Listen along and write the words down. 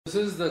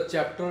This is the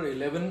chapter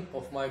 11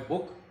 of my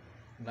book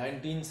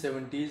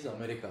 1970s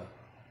America.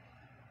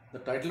 The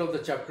title of the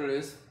chapter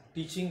is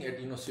Teaching at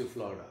University of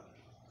Florida.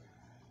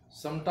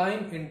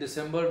 Sometime in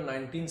December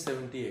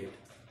 1978,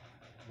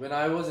 when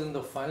I was in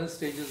the final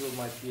stages of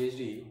my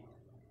PhD,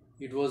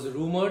 it was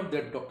rumored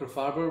that Dr.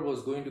 Farber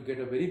was going to get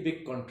a very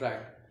big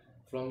contract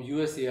from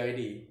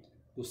USAID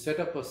to set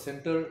up a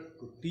center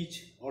to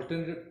teach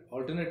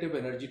alternative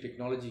energy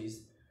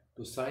technologies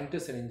to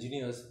scientists and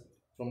engineers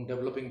from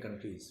developing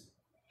countries.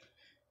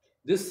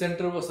 This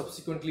center was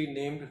subsequently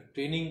named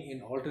Training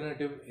in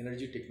Alternative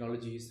Energy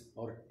Technologies,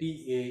 or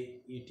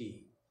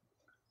TAET.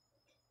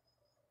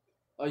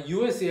 A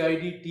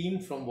USAID team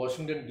from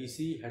Washington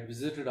DC had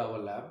visited our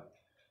lab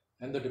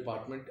and the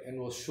department and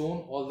was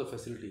shown all the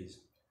facilities.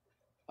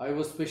 I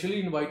was specially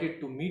invited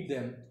to meet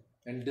them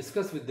and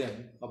discuss with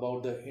them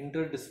about the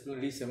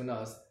interdisciplinary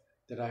seminars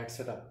that I had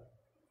set up.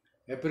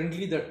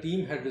 Apparently, the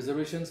team had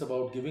reservations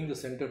about giving the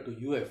center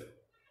to UF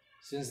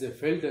since they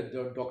felt that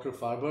Dr.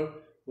 Farber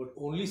would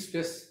only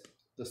stress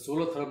the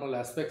solar thermal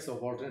aspects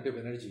of alternative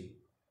energy.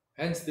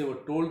 Hence, they were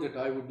told that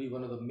I would be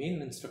one of the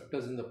main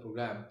instructors in the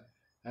program,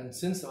 and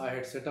since I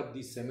had set up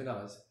these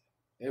seminars,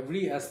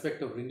 every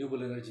aspect of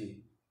renewable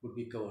energy would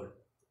be covered.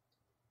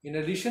 In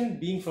addition,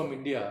 being from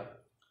India,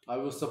 I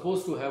was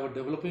supposed to have a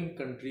developing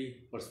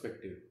country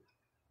perspective,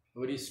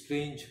 a very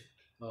strange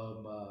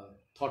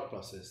thought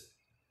process.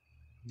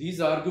 These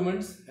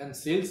arguments and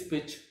sales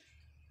pitch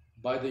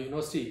by the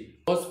university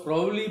was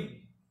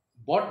probably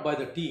bought by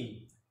the team,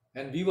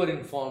 and we were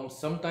informed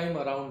sometime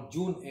around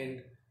June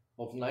end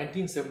of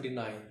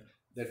 1979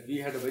 that we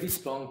had a very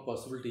strong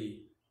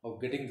possibility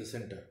of getting the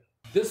center.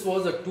 This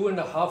was a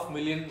 $2.5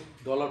 million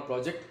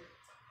project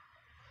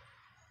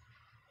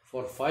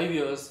for 5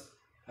 years,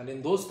 and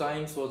in those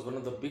times was one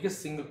of the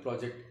biggest single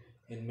project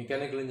in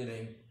mechanical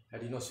engineering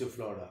at University of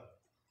Florida.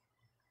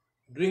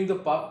 During the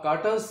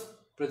Carter's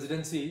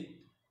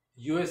presidency,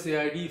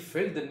 USAID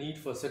felt the need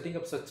for setting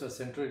up such a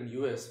center in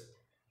US,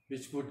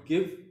 which would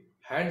give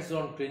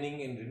hands-on training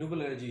in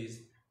renewable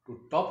energies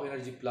to top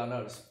energy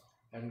planners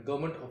and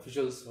government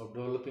officials of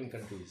developing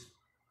countries.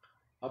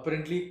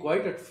 Apparently,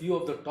 quite a few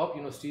of the top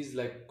universities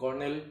like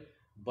Cornell,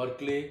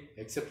 Berkeley,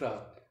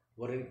 etc.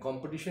 were in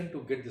competition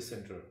to get the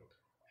center.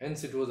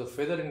 Hence, it was a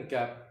feather in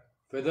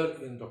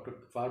Dr.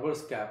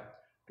 Farber's cap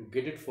to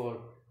get it for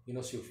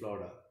University of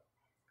Florida.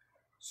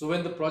 So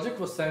when the project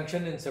was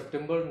sanctioned in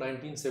September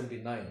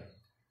 1979,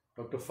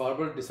 Dr.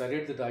 Farber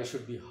decided that I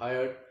should be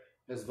hired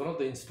as one of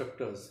the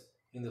instructors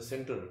in the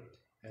center,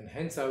 and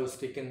hence I was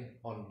taken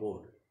on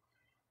board.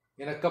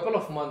 In a couple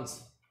of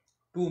months,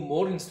 2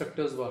 more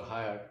instructors were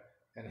hired,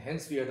 and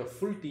hence we had a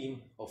full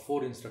team of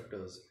 4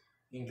 instructors,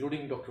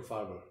 including Dr.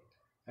 Farber,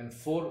 and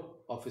 4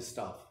 of his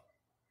staff.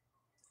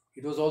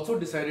 It was also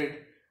decided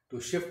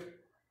to shift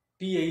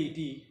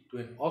TAET to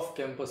an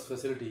off-campus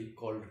facility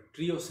called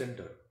TRIO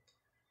Center.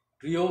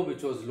 TRIO,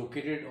 which was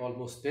located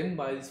almost 10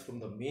 miles from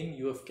the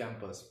main UF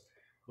campus,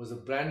 was a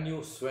brand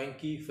new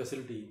swanky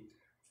facility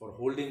for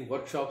holding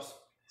workshops,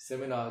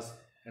 seminars,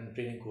 and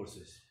training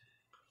courses.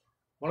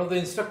 One of the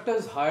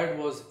instructors hired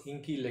was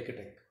Inky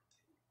Leketek.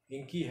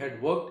 Inky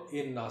had worked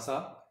in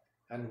NASA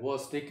and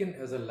was taken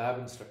as a lab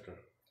instructor.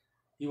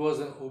 He was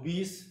an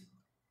obese,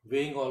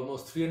 weighing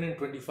almost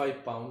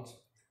 325 pounds,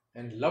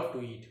 and loved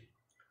to eat.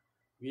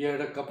 We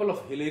had a couple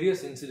of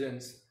hilarious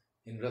incidents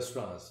in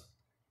restaurants.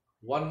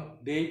 One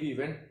day we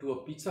went to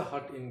a Pizza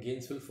Hut in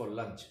Gainesville for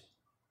lunch.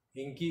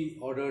 Inky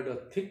ordered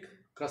a thick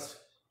crust,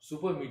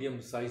 super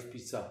medium sized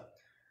pizza.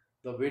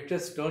 The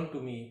waitress turned to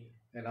me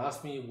and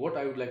asked me what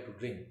I would like to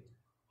drink.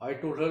 I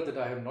told her that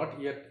I have not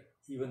yet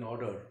even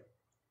ordered.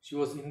 She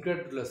was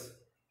incredulous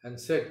and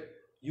said,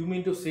 "You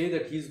mean to say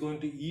that he is going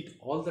to eat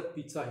all that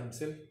pizza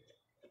himself?"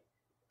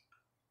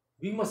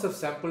 We must have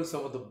sampled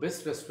some of the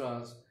best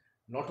restaurants,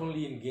 not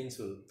only in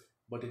Gainesville,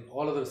 but in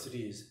all other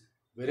cities,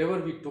 wherever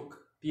we took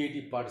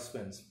TAT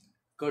participants,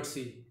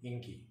 courtesy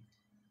Inky.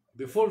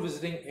 Before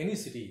visiting any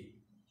city,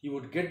 he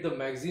would get the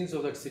magazines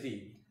of that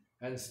city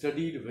and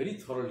studied very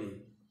thoroughly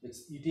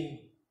its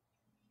eating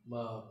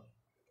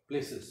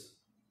places.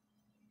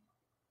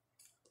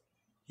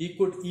 He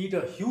could eat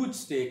a huge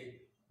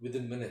steak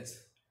within minutes.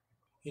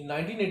 In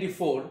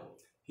 1984,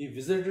 he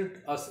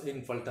visited us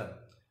in Phaltan.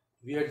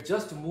 We had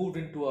just moved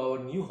into our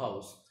new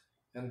house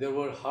and there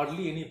were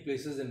hardly any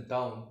places in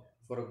town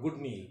for a good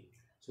meal.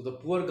 So the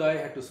poor guy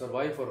had to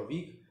survive for a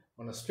week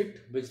on a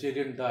strict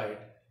vegetarian diet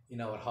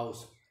in our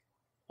house.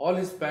 All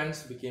his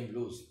pants became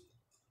loose.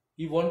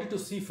 He wanted to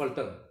see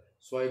Phaltan,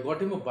 so I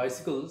got him a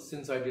bicycle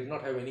since I did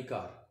not have any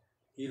car.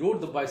 He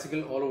rode the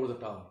bicycle all over the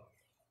town.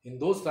 In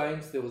those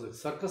times, there was a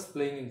circus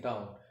playing in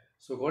town,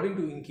 so according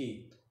to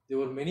Inky, there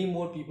were many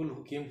more people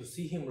who came to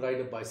see him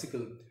ride a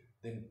bicycle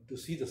than to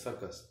see the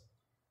circus.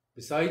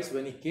 Besides,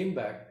 when he came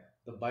back,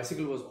 the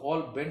bicycle was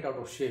all bent out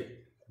of shape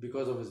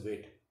because of his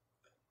weight.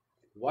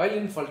 While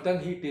in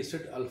Phaltan, he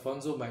tasted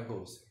Alfonso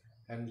mangoes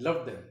and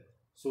loved them.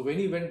 So when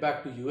he went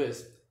back to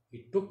US,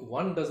 he took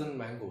 1 dozen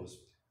mangoes.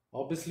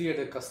 Obviously, at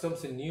the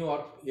customs in New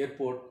York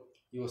airport,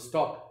 he was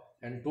stopped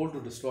and told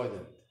to destroy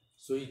them.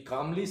 So he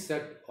calmly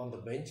sat on the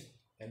bench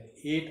and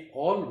ate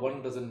all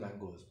 1 dozen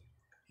mangoes.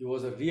 He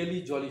was a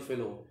really jolly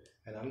fellow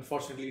and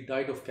unfortunately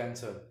died of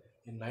cancer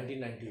in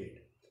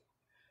 1998.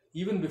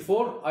 Even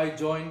before I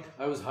joined,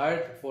 I was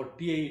hired for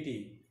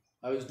TAET.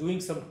 I was doing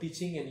some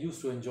teaching and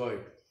used to enjoy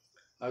it.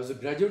 I was a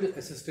graduate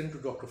assistant to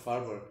Dr.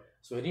 Farber,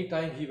 so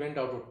anytime he went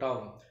out of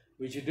town,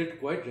 which he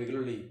did quite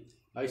regularly,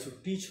 I used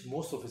to teach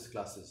most of his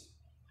classes.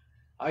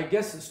 I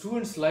guess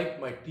students liked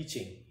my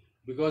teaching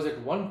because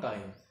at one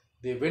time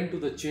they went to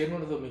the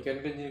chairman of the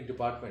mechanical engineering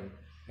department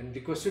and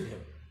requested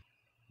him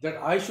that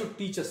I should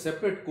teach a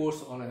separate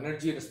course on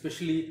energy and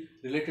especially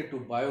related to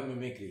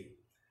biomimicry.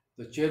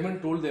 The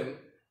chairman told them,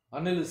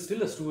 Anil is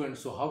still a student,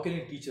 so how can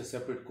he teach a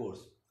separate course?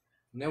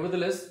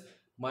 Nevertheless,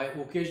 my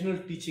occasional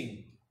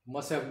teaching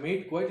must have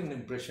made quite an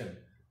impression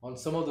on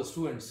some of the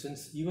students,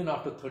 since even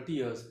after 30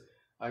 years,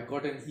 I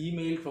got an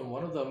email from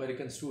one of the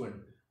American students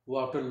who,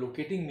 after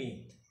locating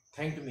me,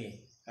 thanked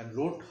me and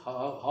wrote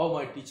how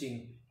my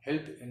teaching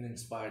helped and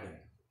inspired him.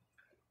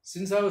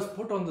 Since I was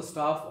put on the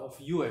staff of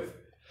UF,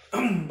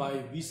 my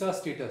visa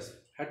status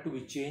had to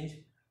be changed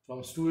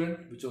from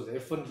student, which was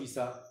F1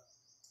 visa,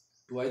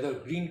 to either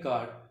green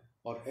card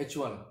or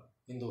H1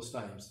 in those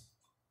times.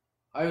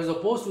 I was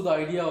opposed to the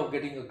idea of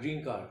getting a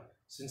green card,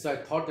 since I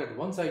thought that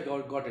once I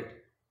got it,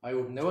 I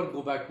would never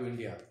go back to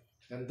India,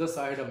 and thus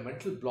I had a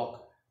mental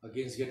block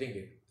against getting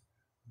it.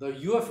 The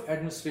UF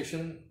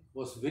administration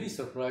was very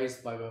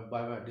surprised by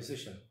my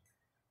decision.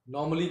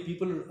 Normally,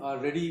 people are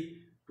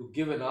ready to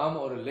give an arm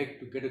or a leg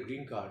to get a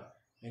green card,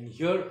 and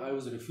here I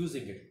was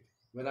refusing it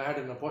when I had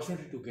an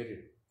opportunity to get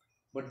it.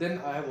 But then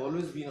I have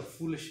always been a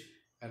foolish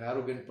and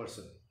arrogant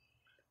person.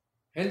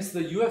 Hence,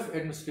 the UF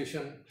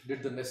administration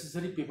did the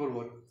necessary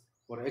paperwork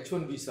for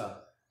H1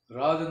 visa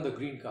rather than the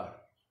green card.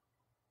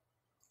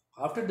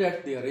 After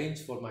that, they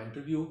arranged for my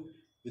interview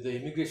with the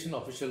immigration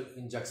official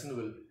in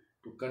Jacksonville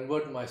to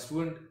convert my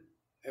student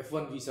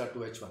F1 visa to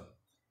H1.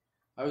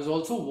 I was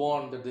also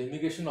warned that the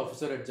immigration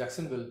officer at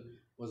Jacksonville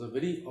was a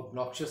very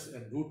obnoxious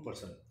and rude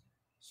person.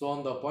 So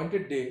on the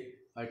appointed day,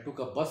 I took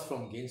a bus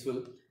from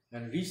Gainesville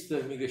and reached the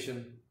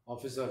immigration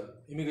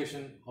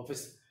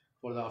office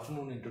for the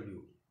afternoon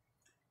interview.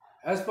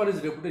 As per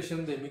his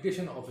reputation, the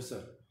immigration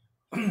officer,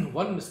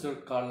 one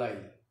Mr.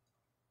 Carlyle,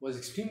 was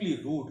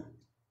extremely rude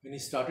when he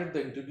started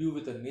the interview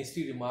with a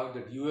nasty remark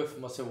that UF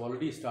must have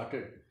already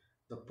started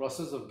the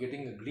process of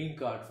getting a green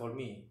card for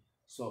me,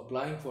 so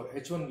applying for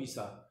H1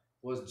 visa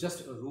was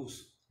just a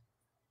ruse.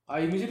 I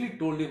immediately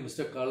told him,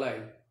 Mr.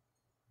 Carlyle,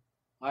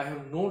 I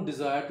have no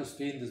desire to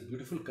stay in this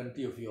beautiful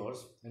country of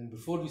yours, and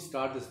before we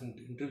start this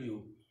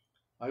interview,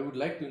 I would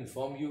like to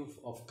inform you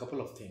of a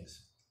couple of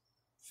things.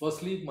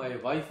 Firstly, my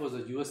wife was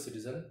a US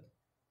citizen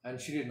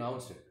and she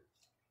renounced it.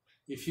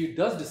 If she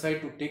does decide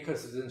to take her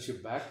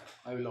citizenship back,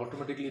 I will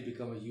automatically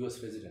become a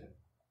US resident.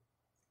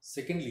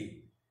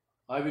 Secondly,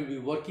 I will be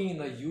working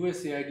in a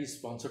USAID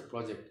sponsored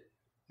project,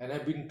 and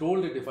I've been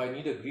told that if I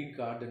need a green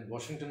card, then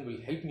Washington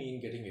will help me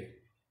in getting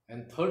it.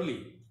 And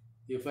thirdly,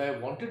 if I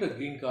wanted a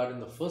green card in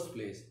the first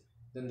place,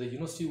 then the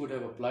university would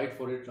have applied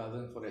for it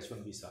rather than for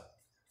H1 visa.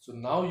 So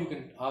now you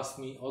can ask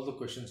me all the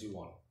questions you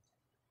want.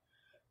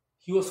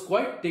 He was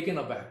quite taken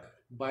aback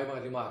by my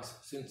remarks,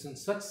 since in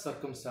such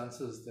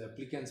circumstances the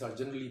applicants are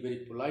generally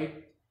very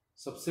polite,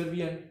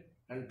 subservient,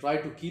 and try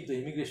to keep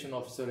the immigration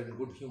officer in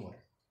good humor.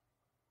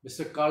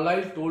 Mr.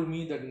 Carlyle told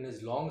me that in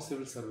his long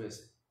civil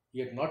service, he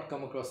had not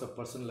come across a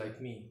person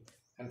like me,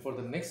 and for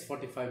the next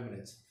 45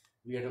 minutes,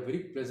 we had a very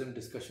pleasant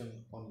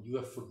discussion on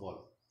UF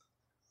football.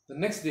 The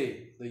next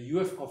day, the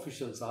UF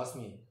officials asked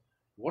me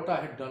what I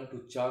had done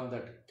to charm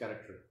that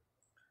character.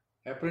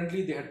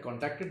 Apparently, they had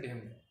contacted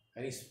him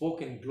and he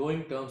spoke in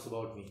glowing terms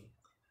about me.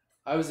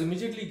 I was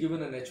immediately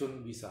given an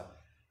H1 visa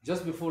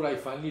just before I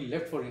finally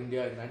left for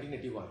India in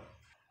 1981.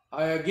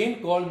 I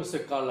again called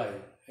Mr. Carlyle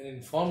and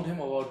informed him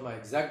about my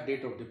exact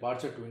date of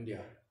departure to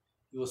India.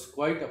 He was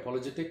quite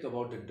apologetic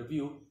about the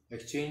interview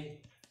exchange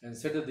and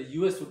said that the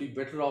US would be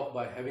better off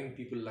by having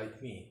people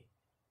like me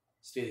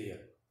stay here.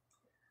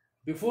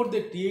 Before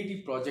the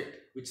TAT project,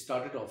 which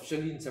started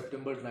officially in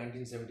September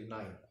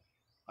 1979,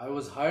 I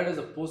was hired as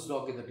a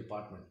postdoc in the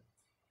department.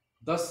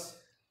 Thus,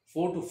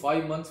 4 to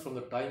 5 months from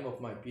the time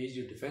of my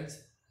PhD defense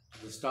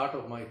to the start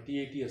of my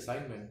TAT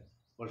assignment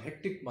were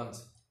hectic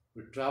months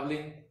with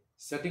traveling,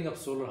 setting up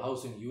solar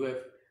house in UF,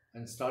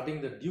 and starting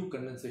the dew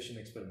condensation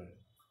experiment.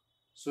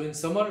 So in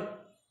summer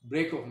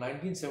break of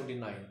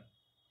 1979,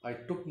 I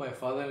took my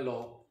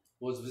father-in-law,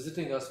 who was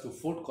visiting us, to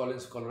Fort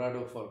Collins,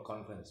 Colorado for a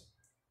conference.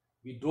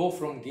 We drove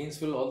from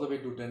Gainesville all the way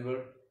to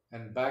Denver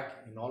and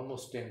back in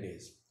almost 10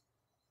 days.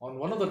 On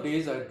one of the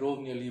days, I drove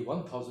nearly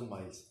 1,000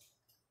 miles.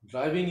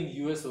 Driving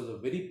in US was a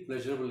very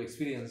pleasurable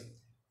experience,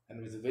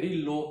 and with very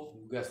low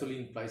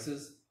gasoline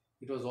prices,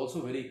 it was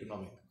also very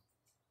economic.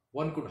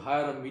 One could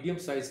hire a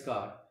medium-sized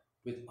car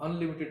with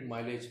unlimited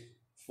mileage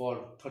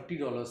for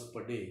 $30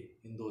 per day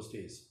in those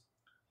days.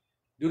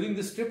 During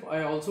this trip,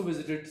 I also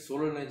visited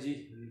Solar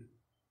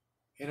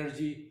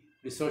Energy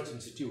Research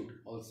Institute,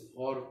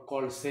 or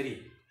called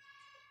SERI,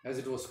 as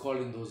it was called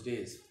in those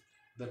days.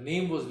 The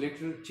name was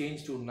later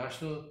changed to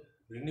National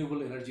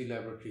Renewable Energy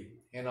Laboratory,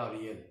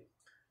 NREL.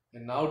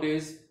 And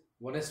nowadays,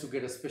 one has to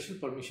get a special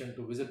permission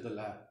to visit the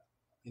lab.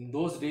 In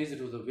those days,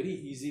 it was very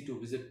easy to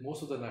visit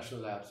most of the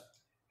national labs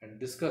and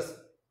discuss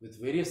with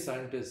various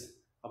scientists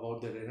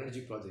about their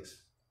energy projects.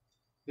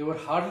 There were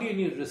hardly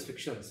any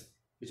restrictions,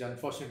 which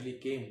unfortunately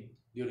came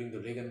during the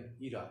Reagan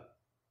era.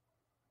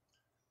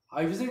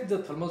 I visited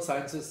the thermal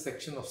sciences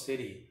section of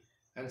SERI,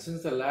 and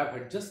since the lab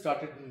had just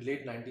started in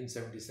late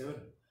 1977,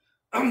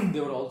 they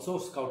were also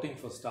scouting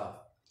for staff.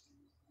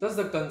 Thus,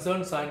 the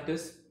concerned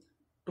scientist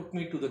took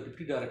me to the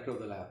deputy director of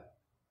the lab.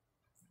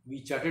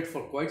 We chatted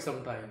for quite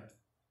some time,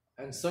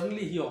 and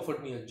suddenly he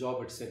offered me a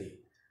job at SERI.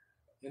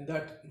 In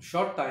that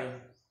short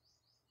time,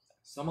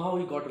 somehow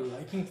he got a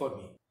liking for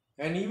me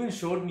and even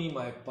showed me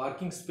my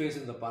parking space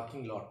in the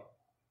parking lot.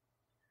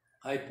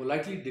 I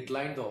politely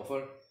declined the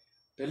offer,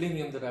 telling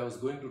him that I was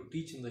going to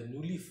teach in the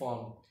newly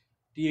formed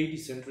TIT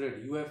center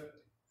at UF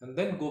and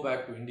then go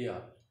back to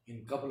India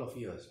in a couple of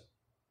years.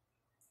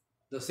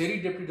 The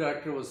SERI deputy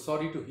director was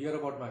sorry to hear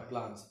about my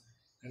plans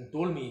and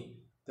told me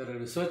that a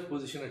research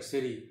position at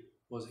SERI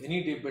was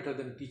any day better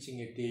than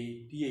teaching at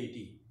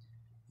TIT.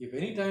 If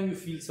any time you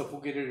feel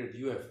suffocated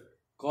at UF,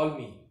 call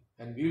me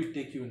and we will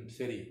take you in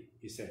SERI,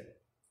 he said.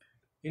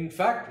 In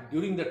fact,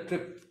 during that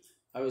trip,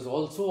 I was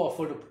also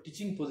offered a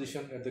teaching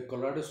position at the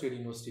Colorado State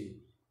University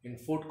in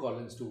Fort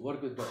Collins to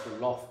work with Dr.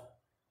 Loff,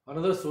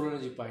 another solar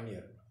energy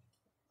pioneer.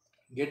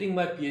 Getting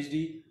my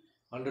PhD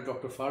under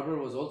Dr.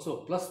 Farber was also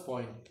a plus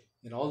point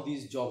in all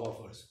these job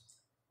offers.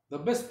 The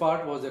best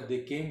part was that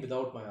they came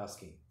without my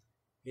asking.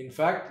 In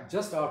fact,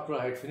 just after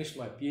I had finished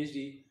my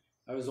PhD,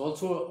 I was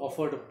also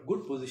offered a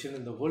good position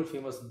in the world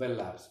famous Bell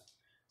Labs,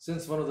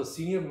 since one of the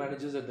senior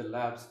managers at the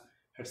labs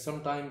had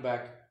some time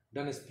back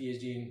done his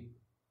PhD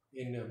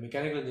in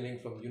mechanical engineering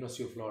from the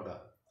University of Florida.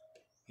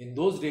 In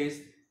those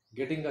days,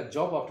 getting a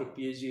job after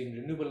PhD in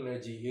renewable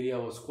energy area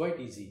was quite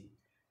easy,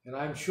 and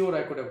I am sure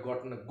I could have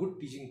gotten a good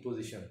teaching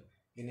position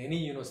in any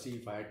university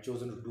if I had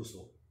chosen to do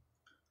so.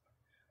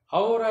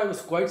 However, I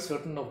was quite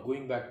certain of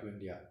going back to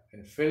India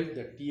and felt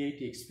that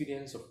TIT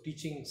experience of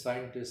teaching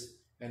scientists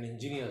and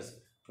engineers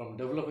from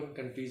developing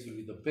countries will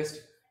be the best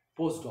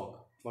postdoc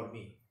for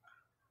me.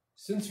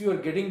 Since we were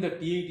getting the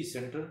TIT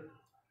center,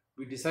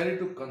 we decided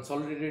to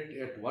consolidate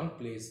it at one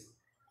place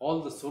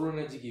all the solar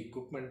energy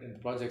equipment and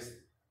projects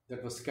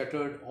that were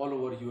scattered all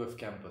over UF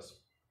campus.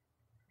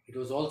 It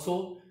was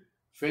also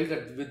felt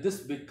that with this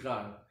big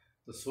grant,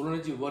 the solar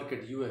energy work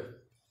at UF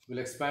will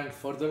expand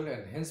further,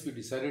 and hence we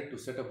decided to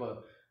set up a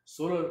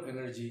solar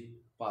energy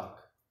park.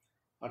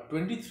 A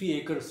 23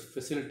 acres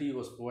facility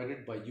was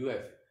provided by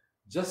UF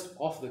just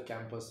off the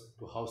campus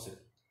to house it.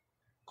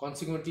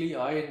 Consequently,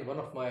 I and one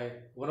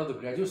of the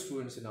graduate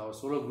students in our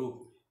solar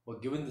group were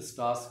given this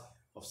task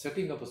of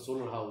setting up a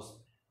solar house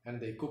and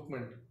the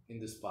equipment in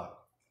this park.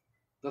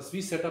 Thus,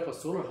 we set up a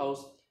solar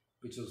house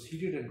which was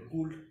heated and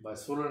cooled by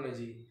solar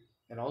energy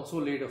and also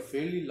laid a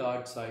fairly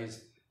large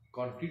size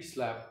concrete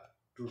slab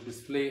to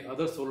display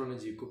other solar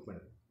energy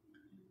equipment.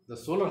 The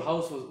solar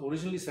house was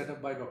originally set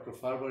up by Dr.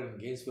 Farber in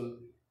Gainesville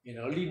in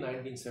early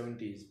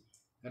 1970s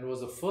and was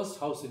the first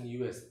house in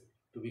US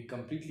to be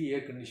completely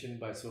air conditioned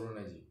by solar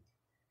energy.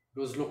 It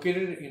was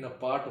located in a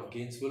part of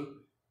Gainesville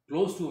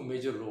close to a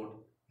major road,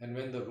 and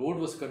when the road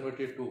was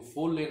converted to a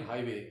 4-lane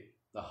highway,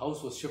 the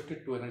house was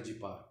shifted to Energy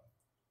Park.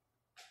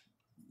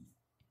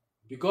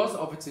 Because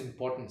of its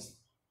importance,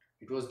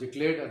 it was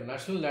declared a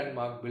National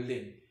Landmark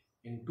Building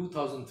in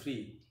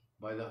 2003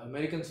 by the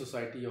American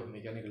Society of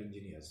Mechanical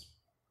Engineers,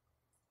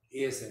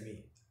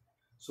 ASME.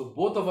 So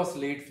both of us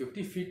laid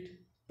 50 feet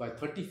by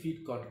 30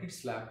 feet concrete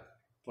slab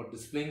for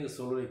displaying the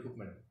solar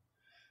equipment.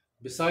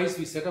 Besides,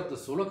 we set up the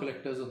solar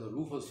collectors on the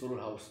roof of the solar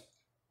house,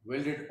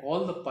 welded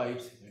all the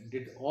pipes and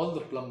did all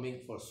the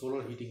plumbing for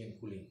solar heating and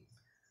cooling.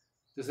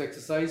 This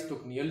exercise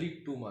took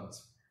nearly 2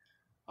 months.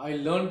 I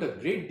learned a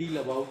great deal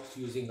about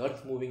using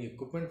earth moving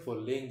equipment for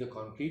laying the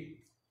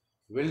concrete,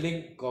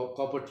 welding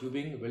copper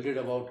tubing, welded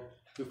about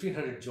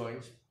 1500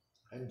 joints,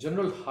 and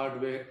general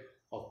hardware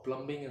of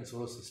plumbing and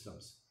solar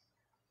systems.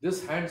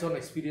 This hands-on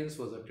experience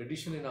was a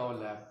tradition in our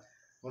lab,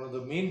 one of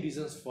the main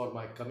reasons for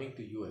my coming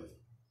to UF.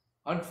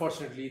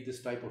 Unfortunately,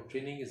 this type of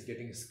training is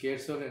getting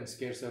scarcer and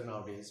scarcer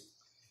nowadays,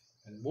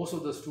 and most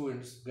of the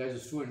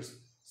graduate students,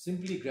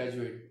 simply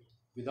graduate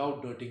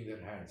without dirtying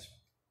their hands.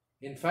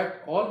 In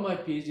fact, all my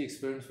PhD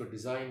experiments were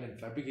designed and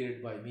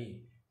fabricated by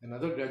me, and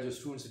other graduate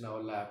students in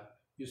our lab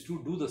used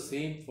to do the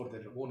same for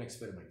their own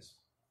experiments.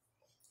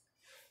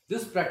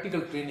 This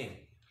practical training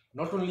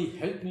not only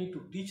helped me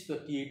to teach the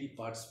TIT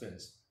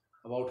participants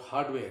about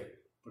hardware,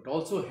 but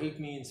also helped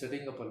me in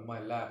setting up my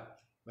lab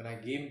when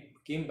I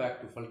came back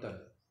to Phaltan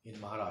in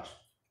Maharashtra.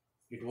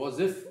 It was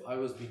as if I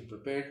was being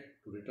prepared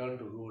to return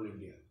to rural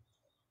India.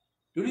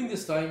 During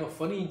this time, a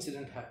funny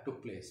incident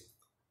took place.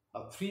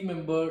 A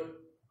 3-member,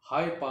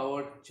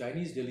 high-powered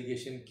Chinese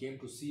delegation came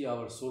to see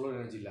our solar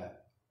energy lab.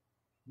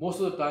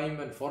 Most of the time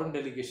when foreign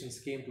delegations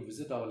came to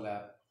visit our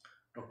lab,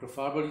 Dr.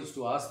 Farber used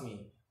to ask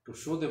me to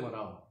show them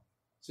around.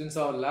 Since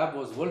our lab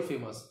was world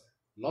famous,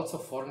 lots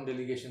of foreign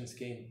delegations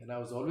came, and I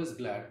was always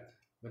glad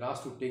when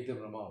asked to take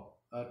them around.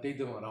 take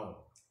them around.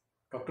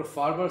 Dr.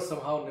 Farber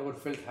somehow never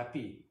felt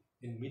happy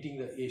in meeting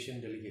the Asian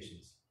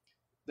delegations.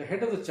 The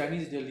head of the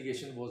Chinese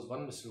delegation was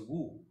one Mr.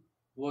 Wu,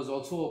 who was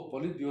also a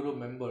Politburo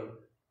member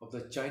of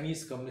the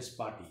Chinese Communist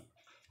Party.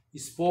 He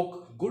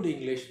spoke good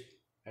English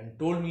and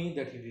told me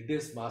that he did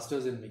his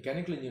master's in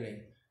mechanical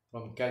engineering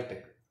from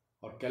Caltech,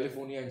 or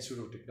California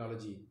Institute of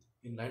Technology,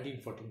 in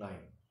 1949.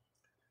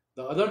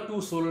 The other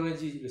two solar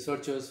energy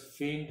researchers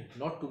feigned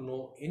not to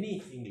know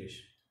any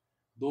English,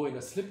 though in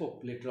a slip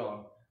up later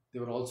on, they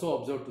were also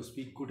observed to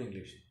speak good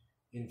English.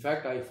 In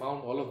fact, I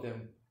found all of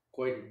them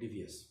quite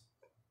devious.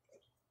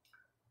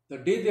 The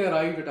day they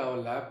arrived at our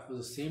lab was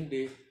the same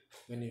day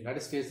when the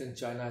United States and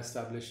China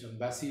established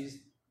embassies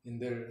in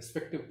their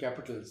respective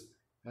capitals,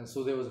 and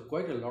so there was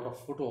quite a lot of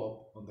photo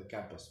op on the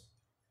campus.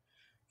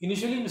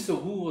 Initially,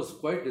 Mr. Wu was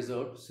quite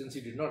reserved since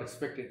he did not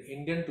expect an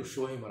Indian to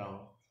show him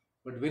around,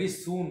 but very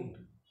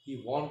soon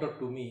he warmed up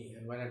to me,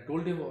 and when I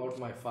told him about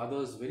my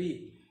father's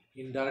very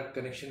indirect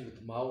connection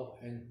with Mao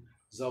and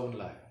Zhou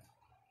Enlai.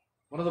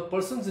 One of the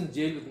persons in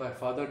jail with my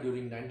father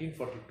during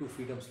 1942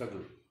 freedom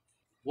struggle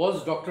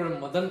was Dr.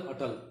 Madan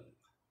Atal.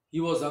 He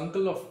was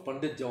uncle of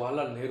Pandit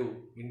Jawaharlal Nehru,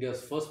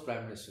 India's first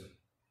Prime Minister.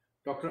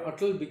 Dr.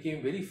 Atal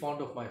became very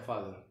fond of my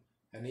father,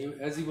 and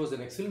as he was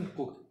an excellent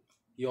cook,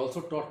 he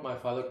also taught my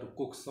father to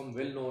cook some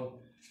well-known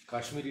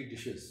Kashmiri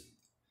dishes.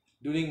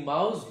 During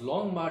Mao's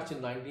long march in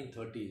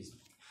 1930s,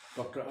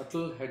 Dr.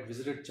 Atal had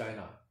visited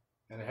China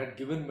and had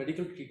given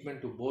medical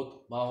treatment to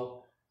both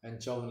Mao and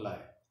Zhou Enlai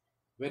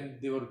when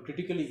they were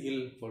critically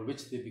ill, for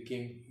which they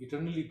became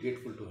eternally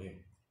grateful to him.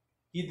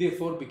 He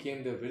therefore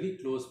became their very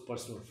close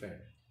personal friend.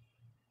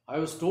 I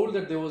was told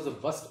that there was a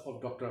bust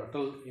of Dr.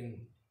 Atal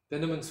in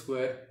Tiananmen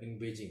Square in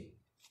Beijing.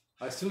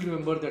 I still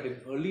remember that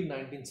in early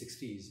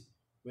 1960s,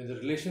 when the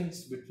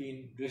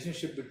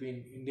relationship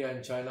between India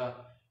and China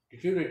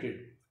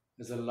deteriorated,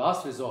 as a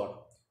last resort,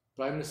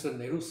 Prime Minister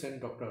Nehru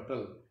sent Dr.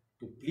 Atal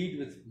to plead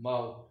with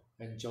Mao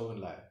and Zhou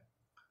Enlai.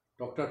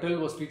 Dr. Atal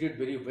was treated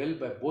very well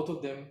by both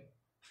of them,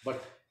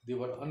 but they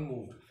were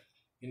unmoved.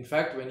 In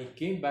fact, when he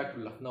came back to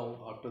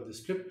Lucknow after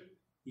this trip,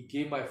 he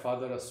gave my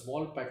father a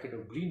small packet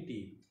of green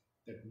tea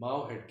that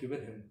Mao had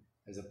given him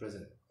as a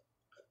present.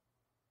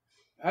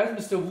 As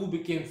Mr. Wu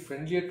became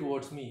friendlier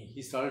towards me,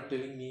 he started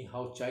telling me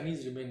how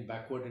Chinese remained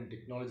backward in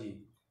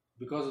technology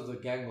because of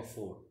the Gang of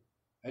Four,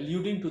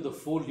 alluding to the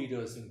four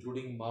leaders,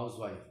 including Mao's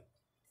wife,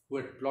 who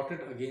had plotted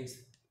against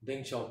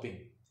Deng Xiaoping.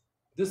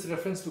 This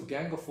reference to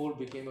Gang of Four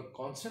became a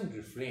constant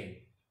refrain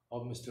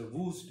of Mr.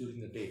 Wu's during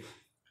the day.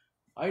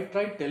 I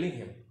tried telling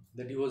him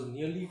that he was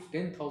nearly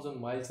 10,000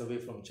 miles away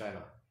from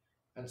China,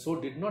 and so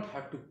did not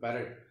have to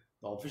parrot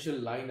the official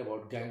line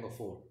about Gang of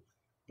Four.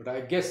 But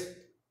I guess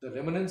the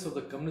remnants of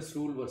the communist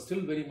rule were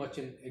still very much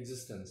in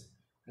existence,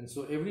 and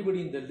so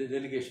everybody in the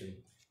delegation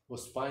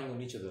was spying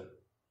on each other.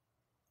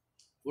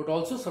 What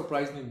also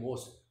surprised me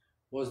most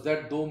was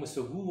that though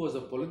Mr. Wu was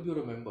a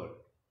Politburo member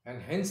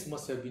and hence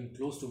must have been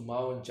close to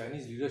Mao and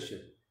Chinese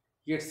leadership,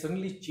 he had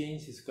suddenly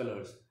changed his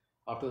colors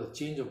after the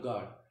change of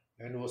guard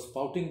and was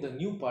spouting the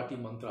new party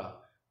mantra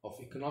of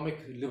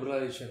economic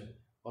liberalization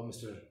of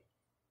Mr.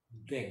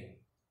 Deng.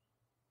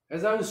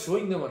 As I was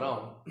showing them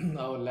around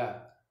our lab,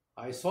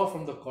 I saw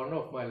from the corner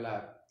of my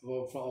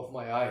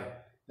eye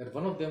that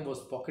one of them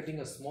was pocketing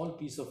a small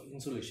piece of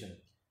insulation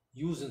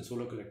used in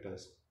solar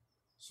collectors.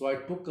 So I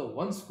took a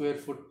 1 square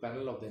foot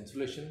panel of the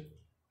insulation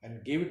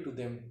and gave it to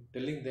them,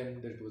 telling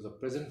them that it was a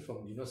present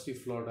from University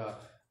of Florida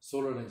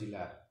Solar Energy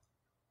Lab.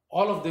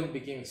 All of them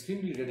became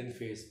extremely red in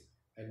face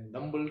and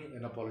mumbled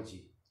an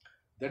apology.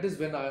 That is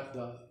when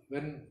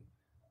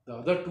the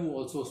other two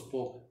also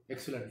spoke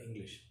excellent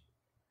English.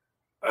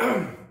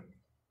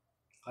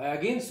 I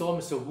again saw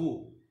Mr.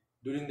 Wu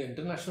during the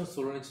International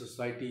Solar Energy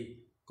Society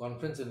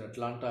conference in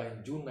Atlanta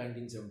in June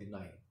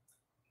 1979.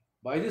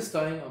 By this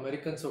time,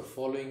 Americans were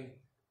following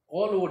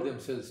all over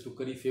themselves to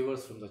curry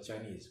favors from the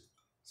Chinese,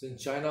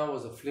 since China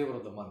was the flavor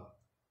of the month.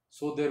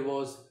 So there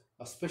was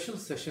a special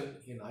session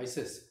in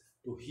ISIS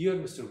to hear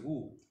Mr.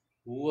 Wu,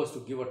 who was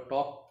to give a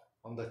talk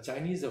on the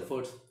Chinese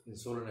efforts in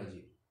solar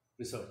energy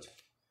research.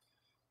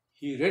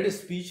 He read his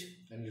speech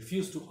and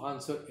refused to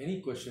answer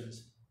any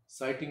questions,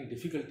 citing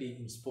difficulty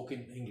in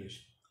spoken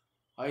English.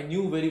 I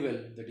knew very well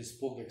that he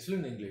spoke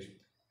excellent English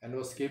and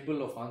was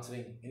capable of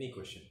answering any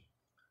question.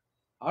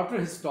 After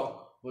his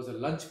talk was a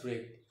lunch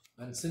break,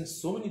 and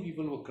since so many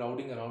people were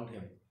crowding around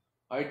him,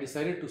 I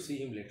decided to see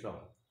him later on.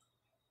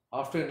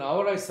 After an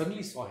hour, I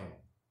suddenly saw him,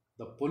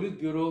 the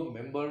Politburo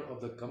member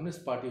of the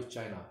Communist Party of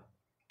China,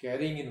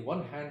 carrying in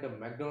one hand a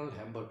McDonald's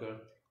hamburger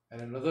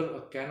and another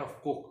a can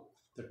of Coke,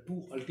 the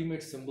two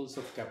ultimate symbols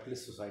of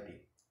capitalist society.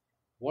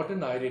 What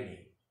an irony,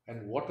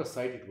 and what a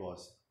sight it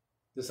was.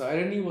 This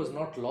irony was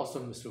not lost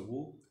on Mr.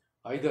 Wu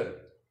either,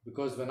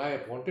 because when I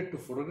wanted to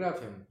photograph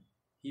him,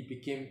 he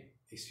became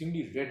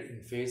extremely red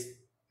in face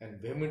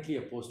and vehemently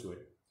opposed to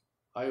it.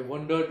 I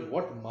wondered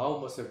what Mao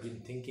must have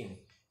been thinking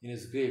in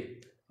his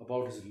grave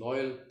about his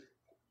loyal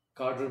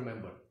cadre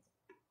member.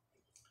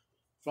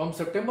 From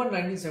September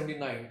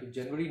 1979 to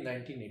January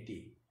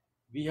 1980,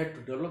 we had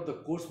to develop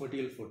the course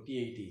material for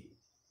TAT,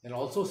 and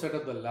also set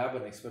up the lab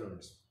and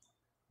experiments.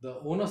 The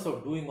onus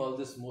of doing all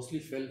this mostly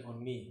fell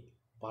on me,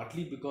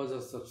 partly because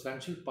a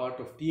substantial part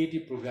of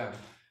TAT program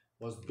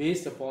was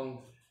based upon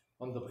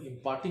on the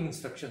imparting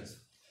instructions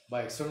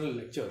by external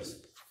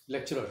lecturers,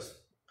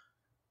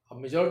 a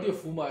majority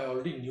of whom I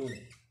already knew,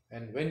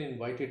 and when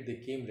invited they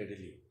came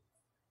readily.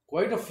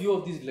 Quite a few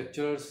of these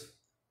lecturers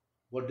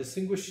were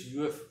distinguished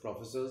UF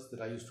professors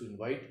that I used to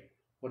invite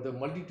for the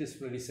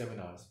multidisciplinary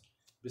seminars.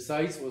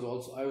 Besides,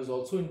 I was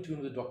also in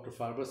tune with Dr.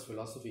 Farber's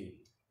philosophy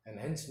and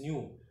hence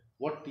knew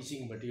what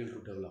teaching material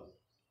to develop.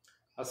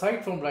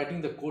 Aside from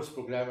writing the course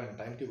program and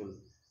timetable,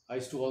 I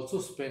used to also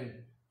spend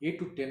 8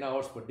 to 10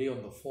 hours per day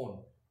on the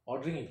phone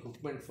ordering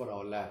equipment for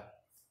our lab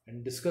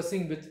and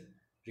discussing with,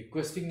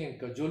 requesting and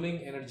cajoling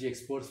energy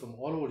experts from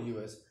all over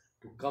US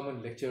to come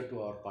and lecture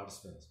to our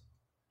participants.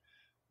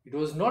 It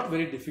was not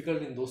very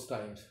difficult in those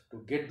times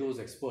to get those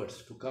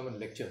experts to come and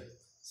lecture,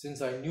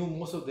 since I knew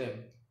most of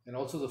them, and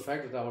also the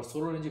fact that our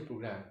solar energy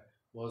program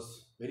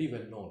was very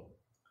well known.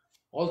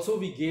 Also,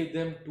 we gave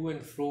them to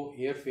and fro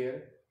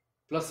airfare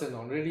plus an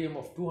honorarium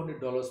of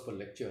 $200 per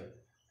lecture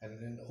and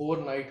an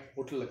overnight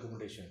hotel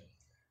accommodation.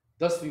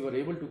 Thus, we were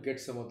able to get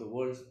some of the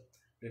world's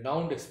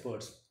renowned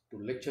experts to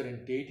lecture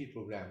in TAT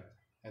program,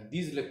 and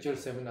these lecture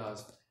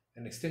seminars,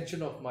 an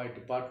extension of my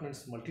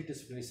department's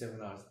multidisciplinary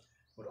seminars,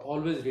 were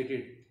always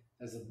rated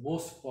as the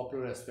most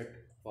popular aspect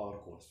of our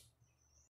course.